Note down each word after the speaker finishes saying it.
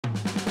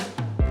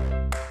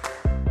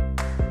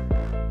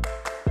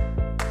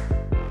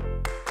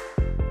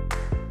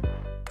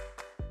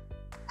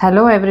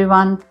Hello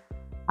everyone,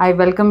 I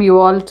welcome you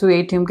all to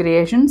ATM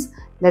Creations.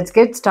 Let's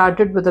get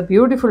started with a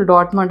beautiful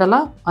dot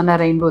mandala on a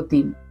rainbow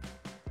theme.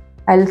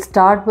 I'll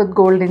start with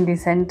gold in the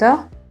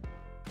center.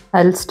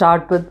 I'll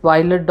start with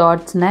violet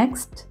dots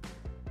next.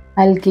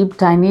 I'll keep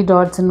tiny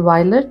dots in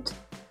violet.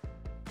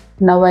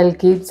 Now I'll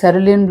keep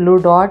cerulean blue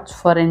dots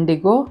for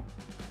indigo.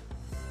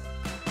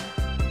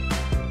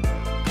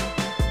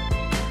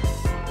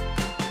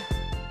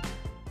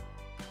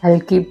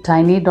 I'll keep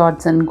tiny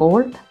dots in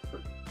gold.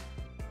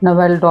 Now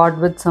I'll dot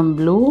with some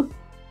blue.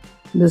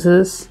 This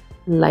is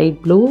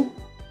light blue.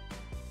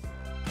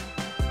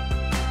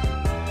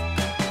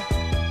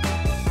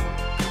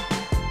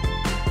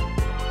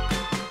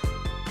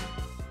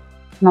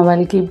 Now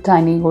I'll keep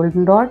tiny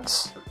golden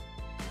dots.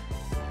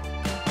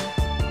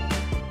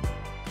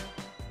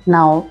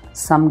 Now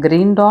some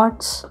green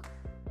dots.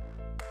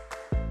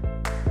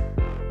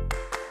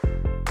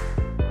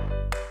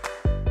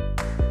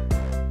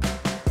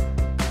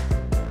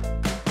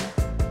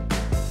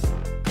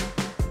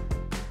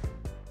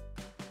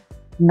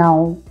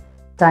 Now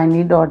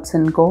tiny dots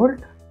in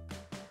gold.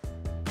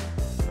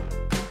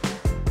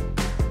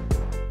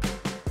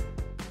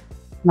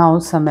 Now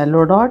some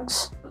yellow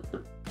dots.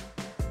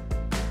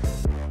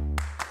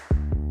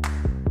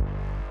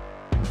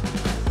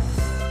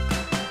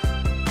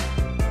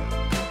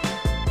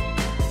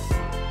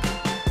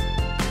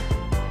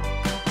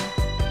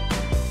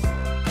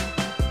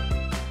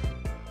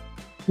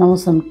 Now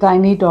some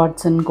tiny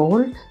dots in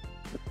gold.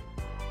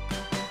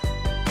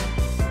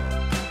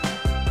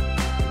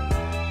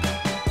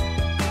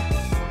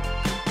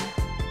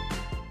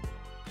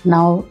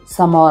 Now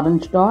some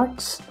orange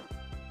dots.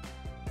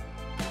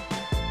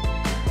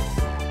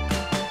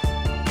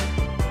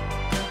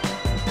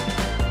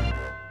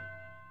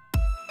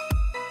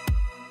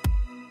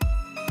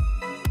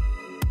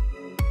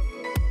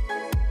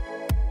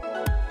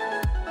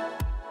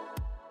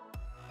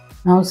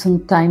 Now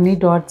some tiny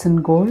dots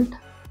in gold.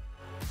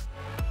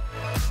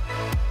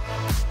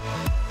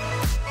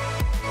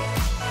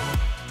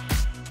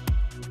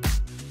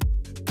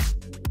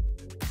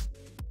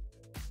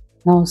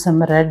 Now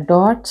some red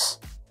dots.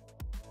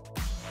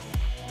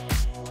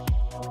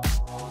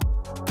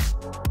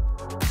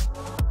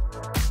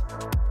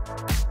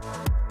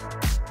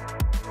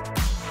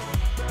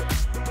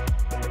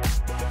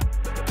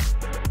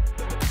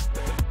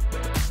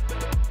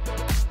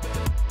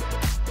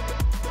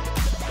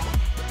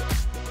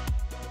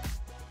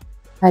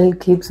 I'll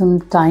keep some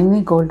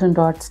tiny golden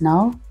dots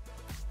now.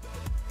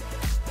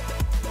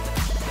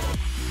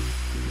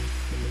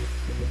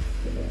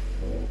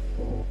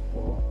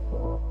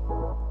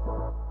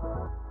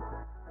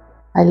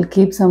 I'll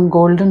keep some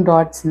golden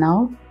dots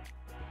now.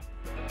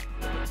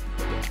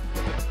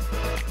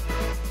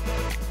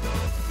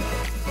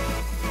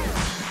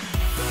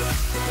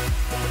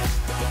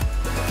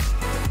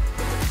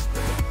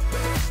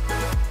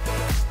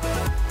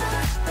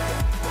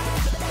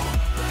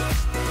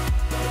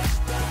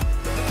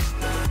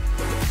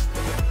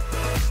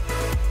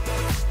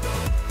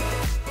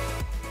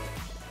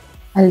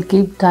 I'll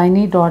keep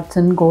tiny dots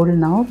in gold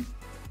now.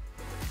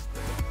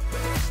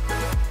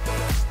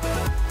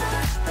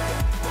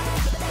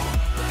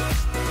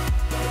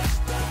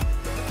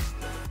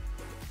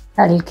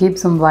 I'll keep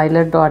some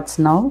violet dots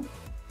now.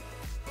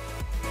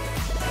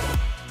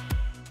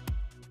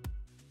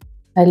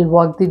 I'll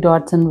work the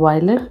dots in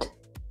violet.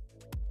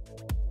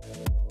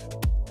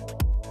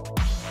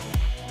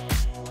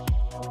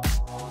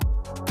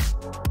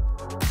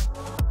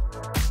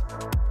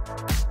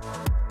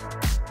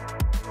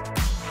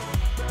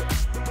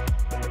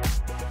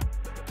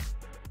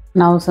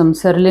 Now some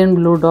cerulean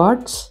blue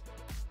dots.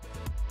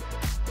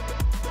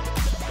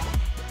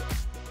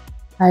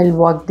 I'll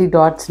work the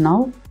dots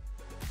now.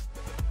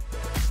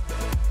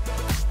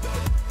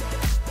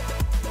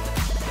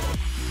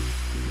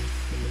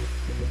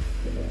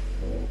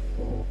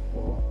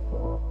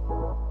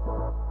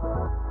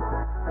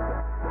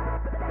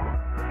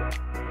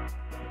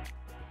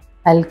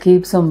 I'll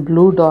keep some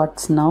blue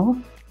dots now.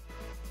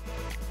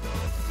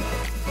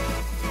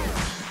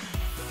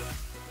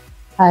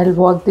 I'll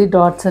work the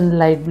dots in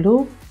light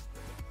blue.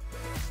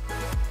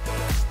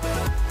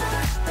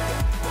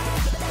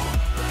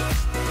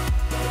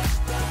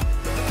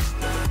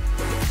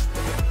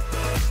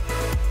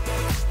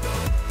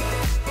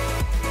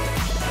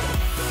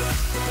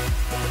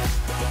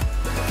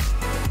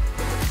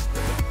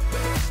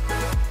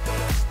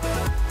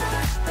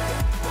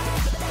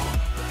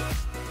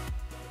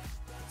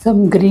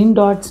 Some green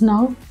dots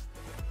now.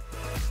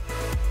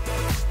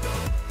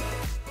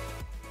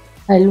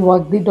 I'll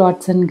work the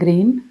dots in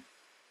green.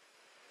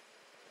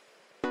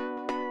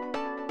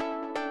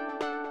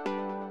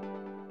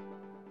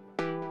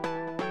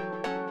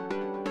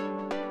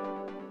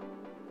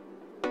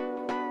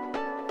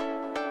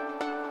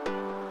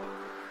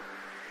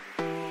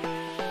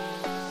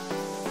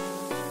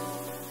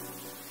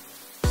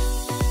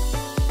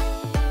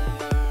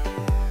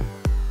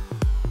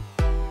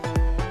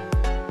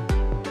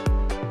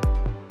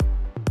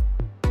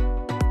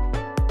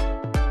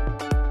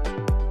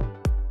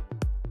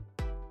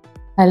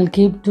 I'll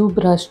keep 2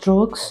 brush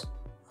strokes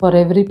for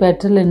every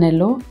petal in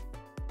yellow.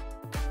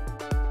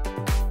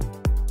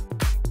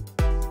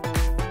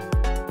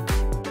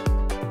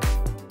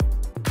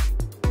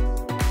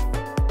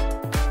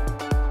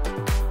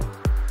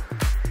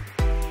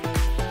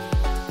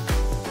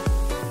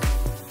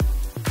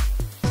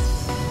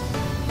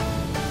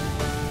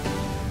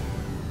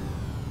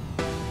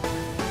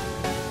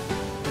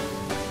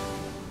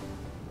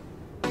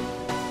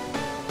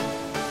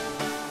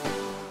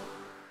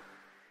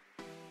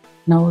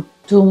 Now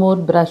 2 more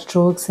brush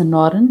strokes in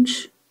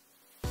orange.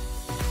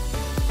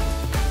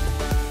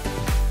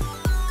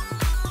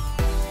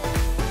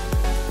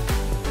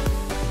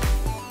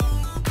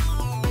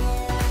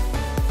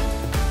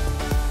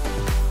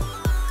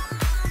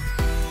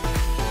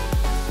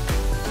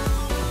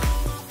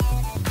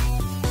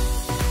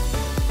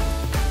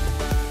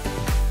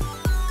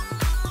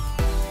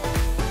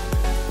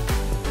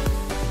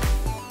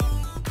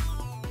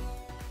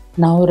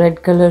 Now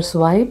red color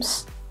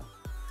swipes.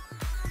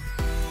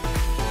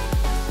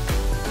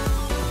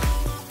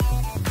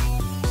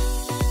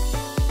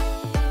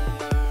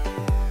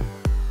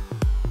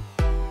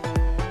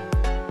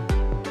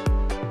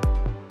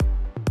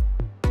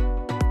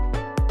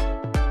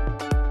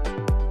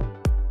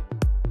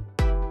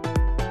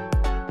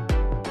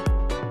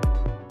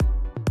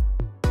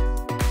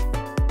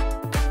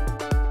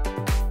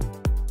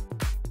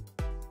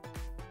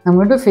 I'm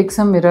going to fix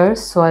some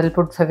mirrors, so I'll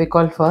put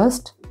Fevicol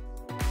first.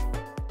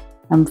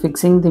 I'm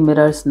fixing the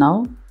mirrors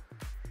now.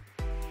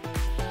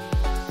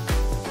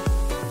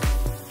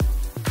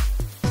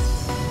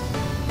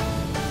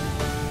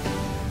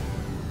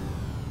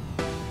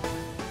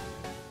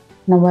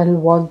 Now I'll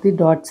work the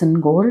dots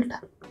in gold.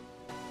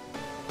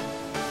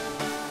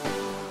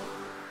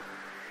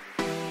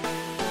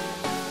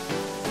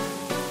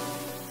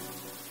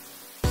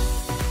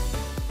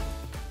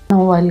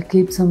 Now I'll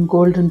keep some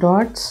golden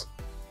dots.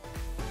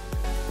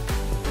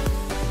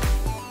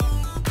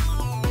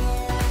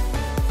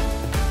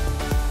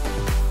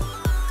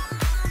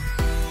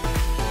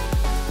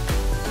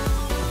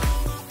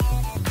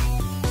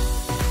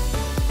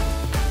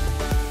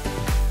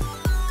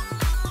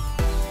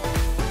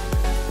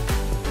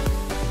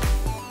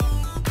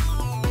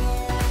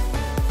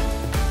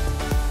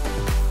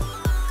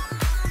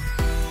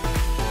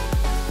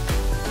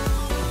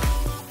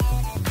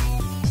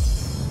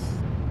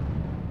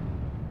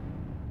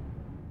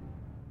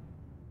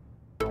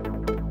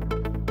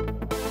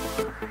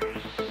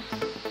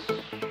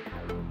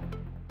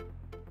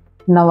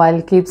 Now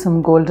I'll keep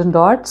some golden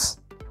dots.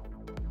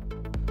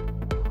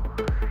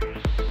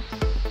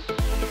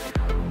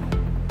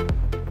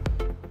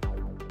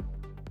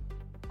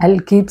 I'll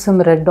keep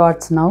some red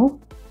dots now.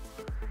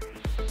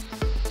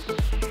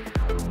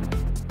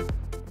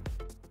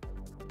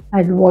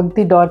 I'll work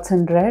the dots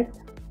in red.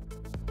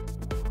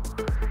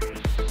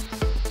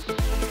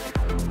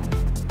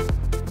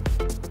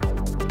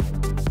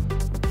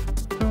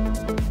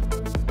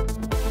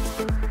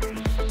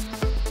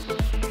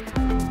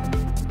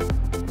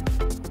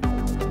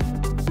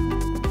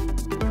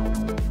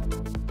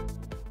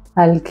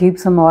 I'll keep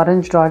some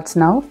orange dots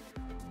now.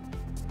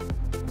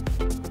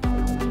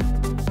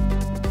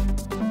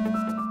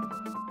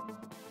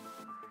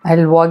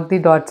 I'll work the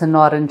dots in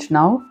orange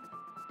now.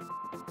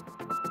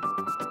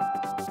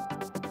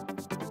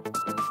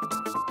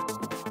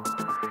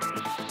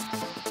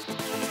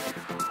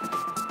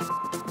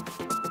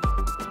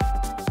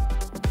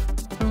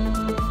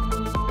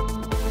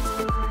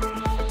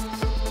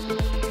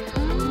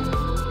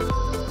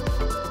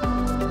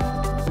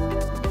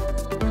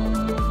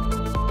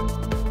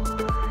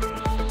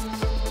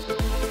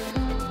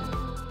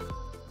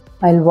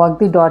 I'll work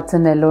the dots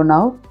in yellow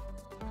now.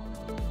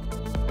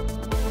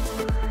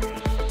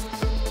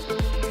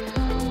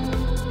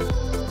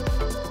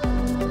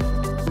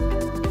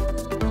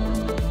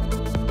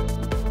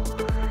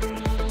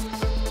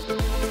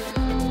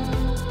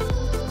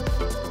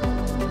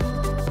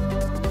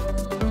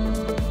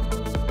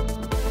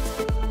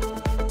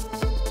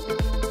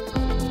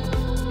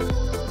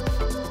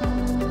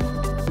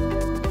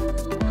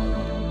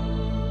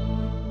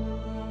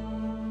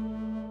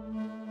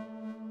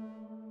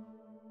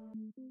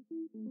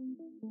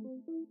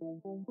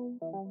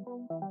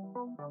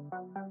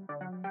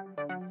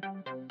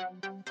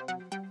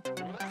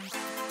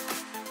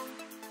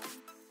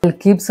 I'll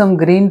keep some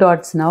green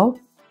dots now.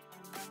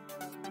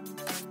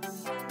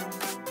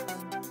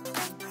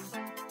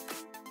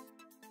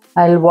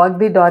 I'll work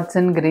the dots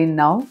in green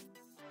now.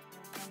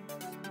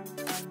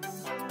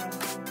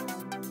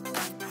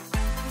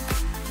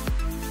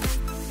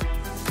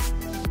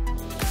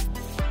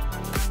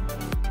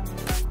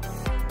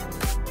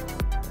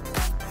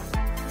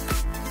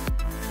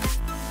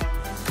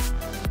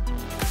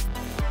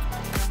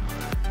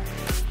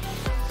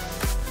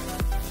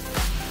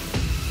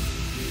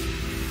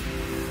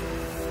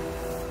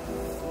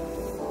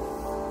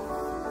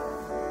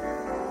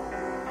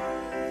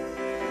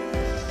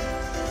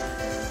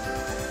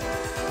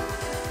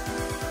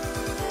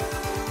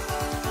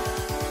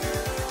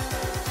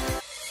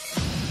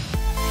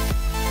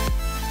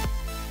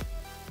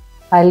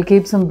 I'll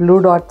keep some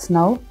blue dots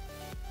now.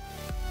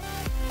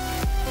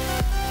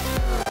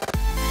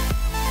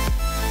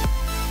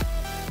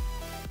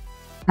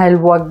 I'll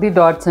work the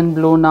dots in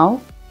blue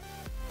now.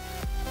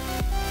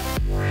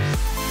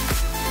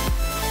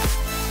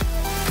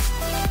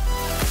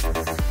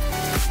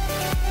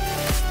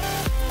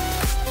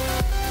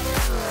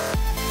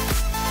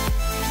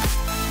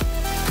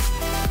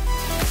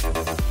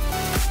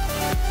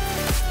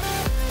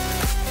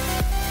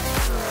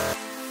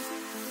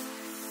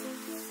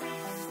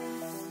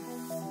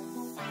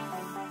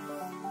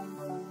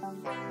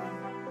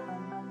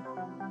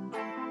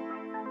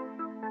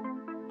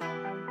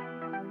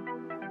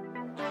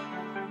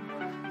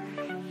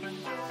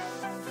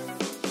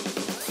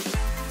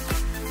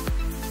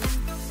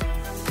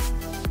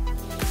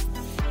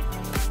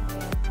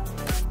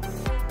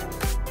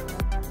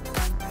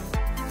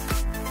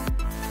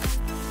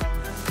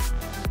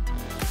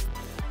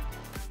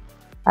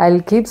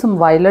 I'll keep some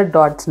violet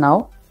dots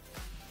now.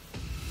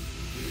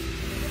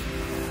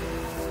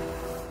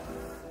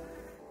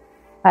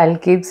 I'll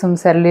keep some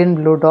cerulean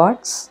blue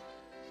dots.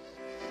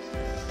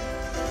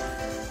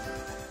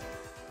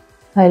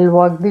 I'll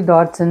work the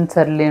dots in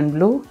cerulean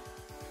blue.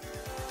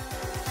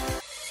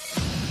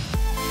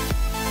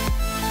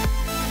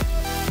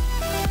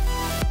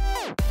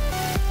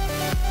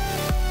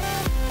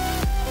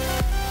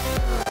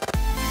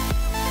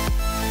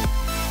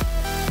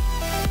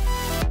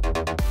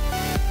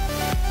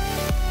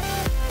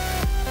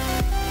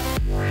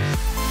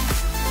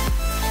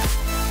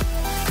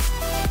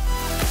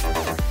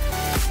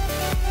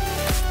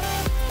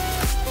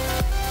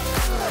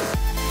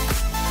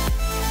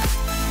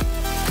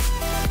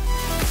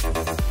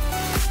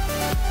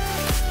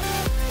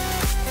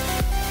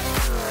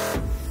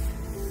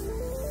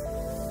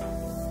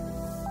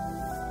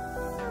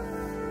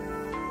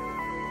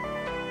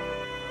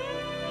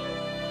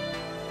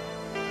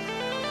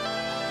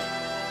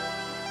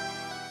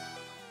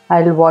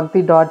 I'll work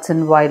the dots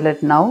in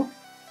violet now.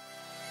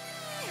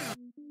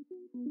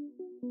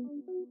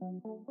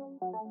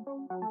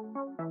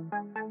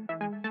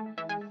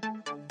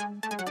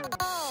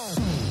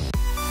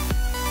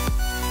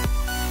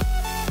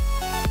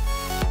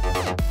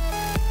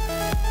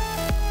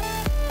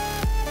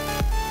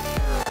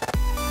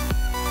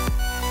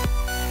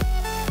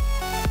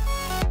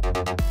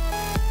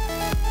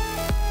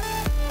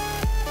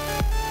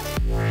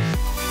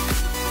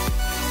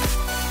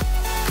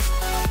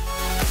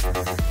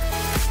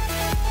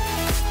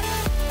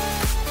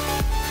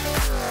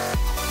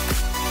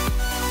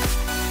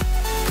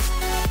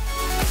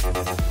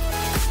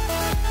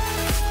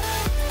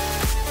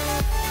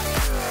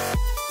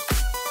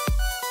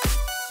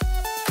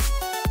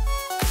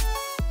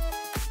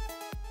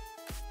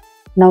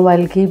 Now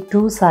I'll keep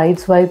two side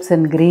swipes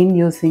in green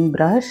using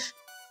brush.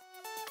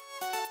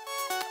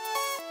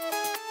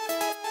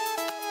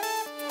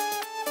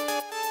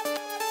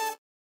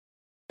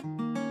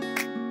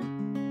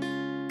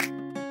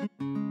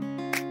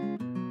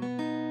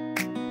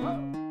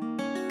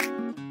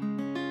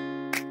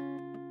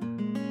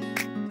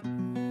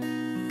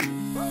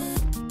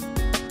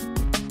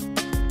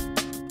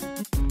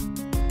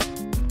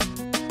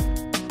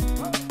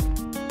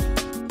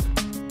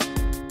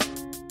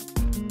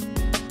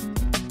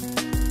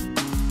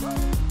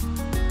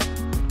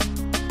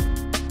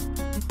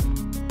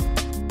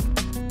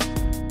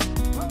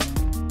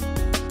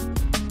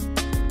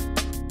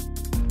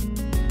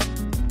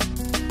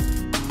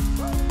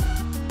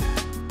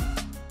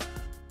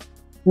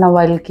 Now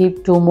I'll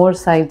keep two more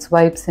side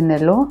swipes in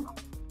yellow.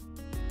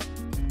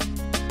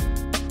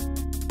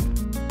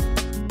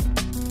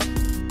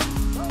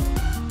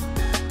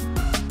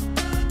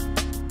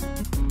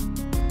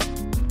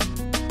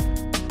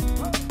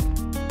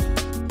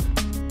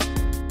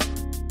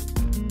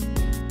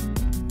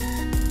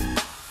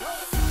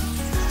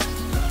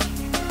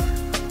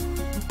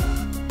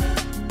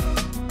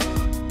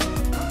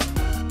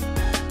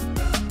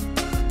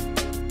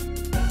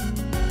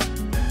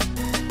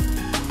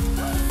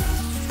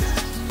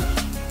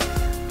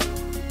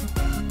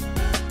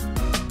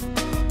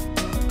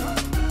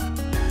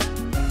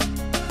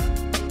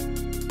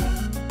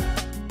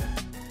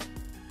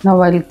 Now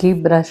I'll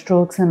keep brush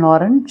strokes in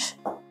orange.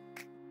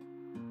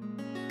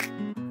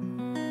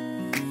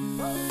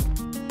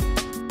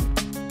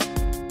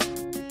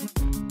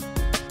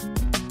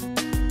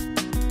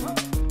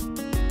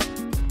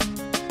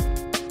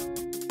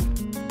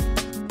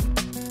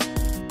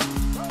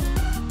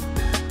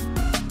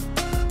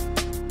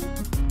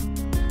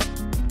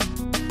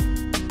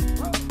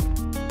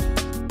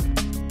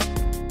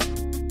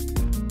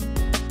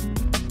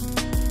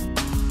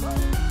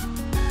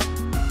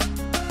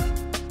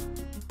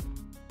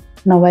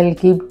 Now I'll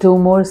keep two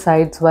more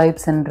side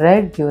swipes in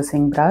red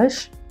using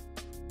brush.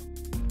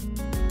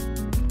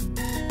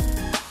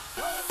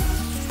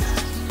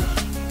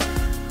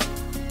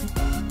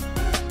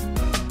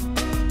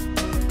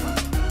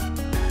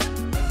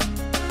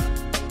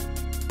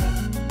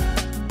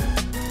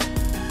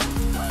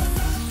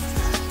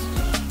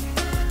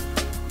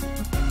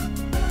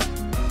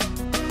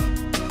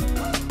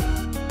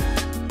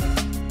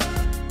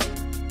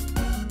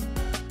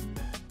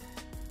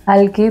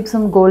 I'll keep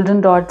some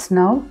golden dots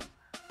now.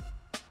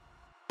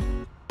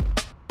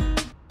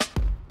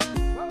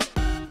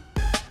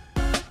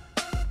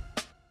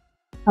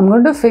 I'm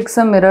going to fix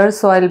some mirrors,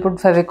 so I'll put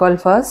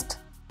Fevicol first.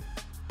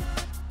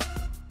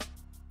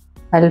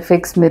 I'll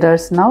fix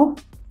mirrors now.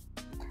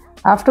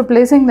 After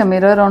placing the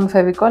mirror on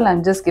Fevicol,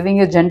 I'm just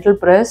giving a gentle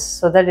press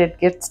so that it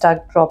gets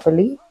stuck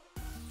properly.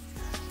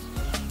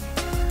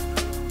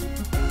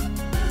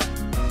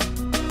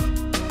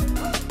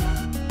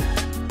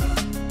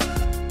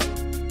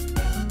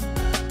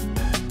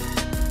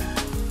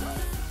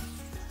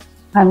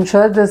 I'm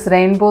sure this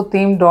rainbow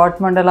themed dot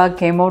mandala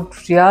came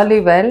out really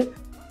well.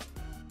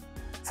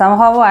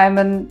 Somehow I'm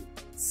in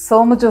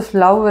so much of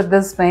love with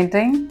this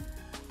painting.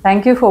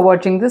 Thank you for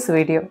watching this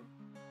video.